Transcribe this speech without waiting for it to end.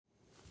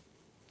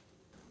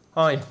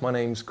Hi, my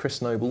name's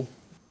Chris Noble.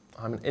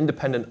 I'm an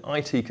independent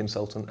IT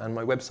consultant and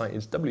my website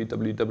is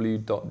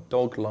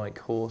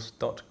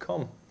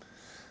www.doglikehorse.com.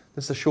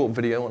 This is a short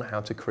video on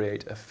how to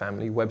create a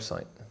family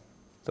website.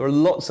 There are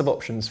lots of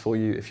options for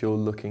you if you're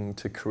looking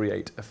to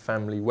create a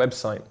family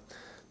website.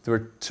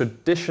 The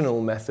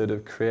traditional method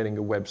of creating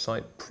a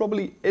website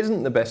probably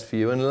isn't the best for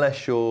you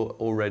unless you're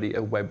already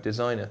a web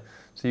designer.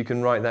 So you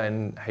can write that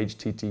in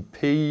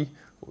HTTP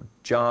or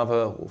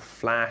Java or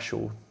Flash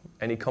or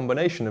any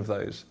combination of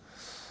those.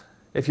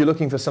 If you're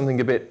looking for something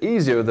a bit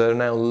easier, there are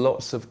now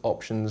lots of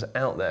options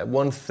out there.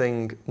 One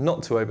thing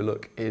not to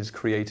overlook is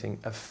creating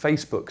a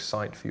Facebook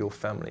site for your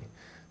family.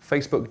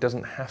 Facebook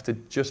doesn't have to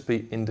just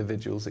be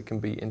individuals, it can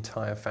be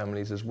entire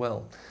families as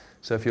well.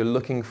 So if you're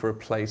looking for a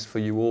place for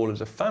you all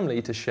as a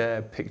family to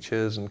share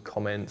pictures and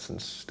comments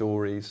and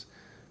stories,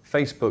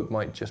 Facebook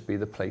might just be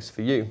the place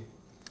for you.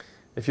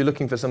 If you're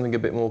looking for something a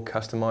bit more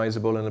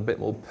customizable and a bit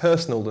more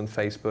personal than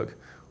Facebook,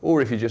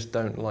 or if you just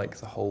don't like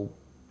the whole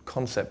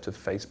concept of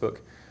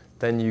Facebook,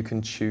 then you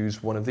can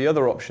choose one of the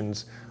other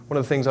options. One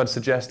of the things I'd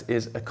suggest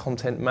is a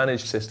content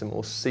managed system,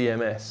 or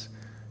CMS.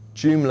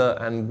 Joomla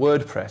and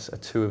WordPress are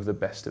two of the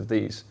best of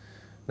these.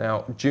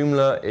 Now,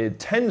 Joomla, it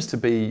tends to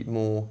be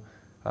more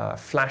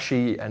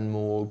flashy and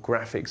more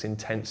graphics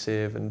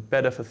intensive and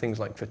better for things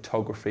like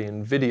photography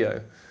and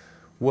video.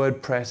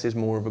 WordPress is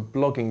more of a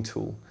blogging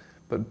tool,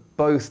 but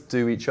both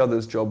do each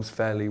other's jobs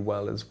fairly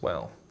well as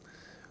well.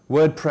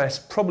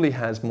 WordPress probably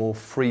has more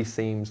free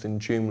themes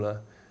than Joomla,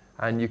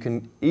 and you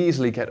can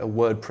easily get a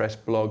WordPress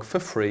blog for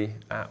free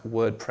at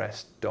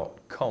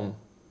wordpress.com.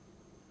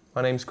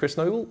 My name's Chris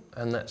Noble,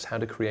 and that's how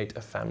to create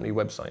a family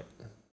website.